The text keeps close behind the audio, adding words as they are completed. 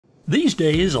These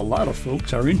days, a lot of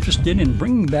folks are interested in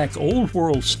bringing back old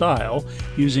world style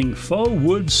using faux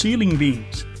wood ceiling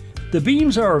beams. The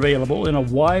beams are available in a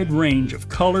wide range of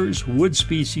colors, wood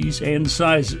species, and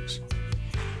sizes.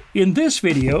 In this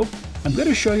video, I'm going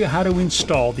to show you how to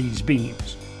install these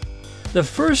beams. The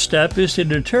first step is to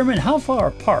determine how far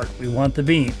apart we want the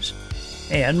beams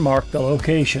and mark the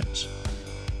locations.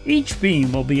 Each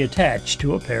beam will be attached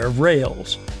to a pair of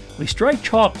rails. We strike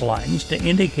chalk lines to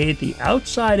indicate the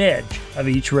outside edge of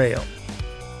each rail.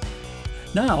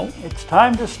 Now it's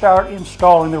time to start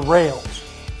installing the rails.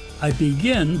 I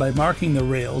begin by marking the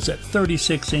rails at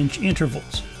 36-inch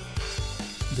intervals.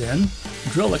 Then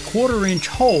drill a 1/4-inch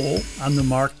hole on the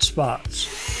marked spots.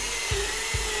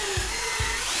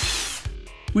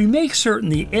 We make certain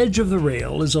the edge of the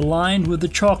rail is aligned with the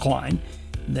chalk line,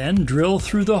 then drill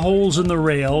through the holes in the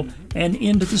rail and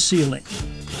into the ceiling.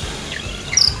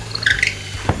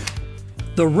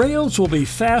 The rails will be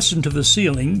fastened to the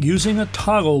ceiling using a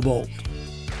toggle bolt.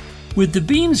 With the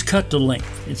beams cut to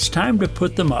length, it's time to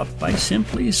put them up by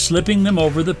simply slipping them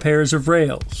over the pairs of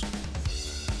rails.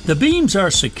 The beams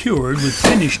are secured with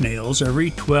finish nails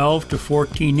every 12 to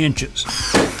 14 inches.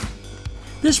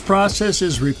 This process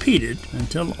is repeated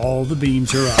until all the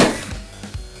beams are up.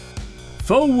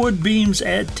 Faux wood beams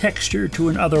add texture to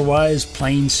an otherwise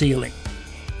plain ceiling.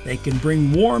 They can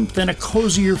bring warmth and a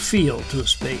cozier feel to a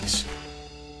space.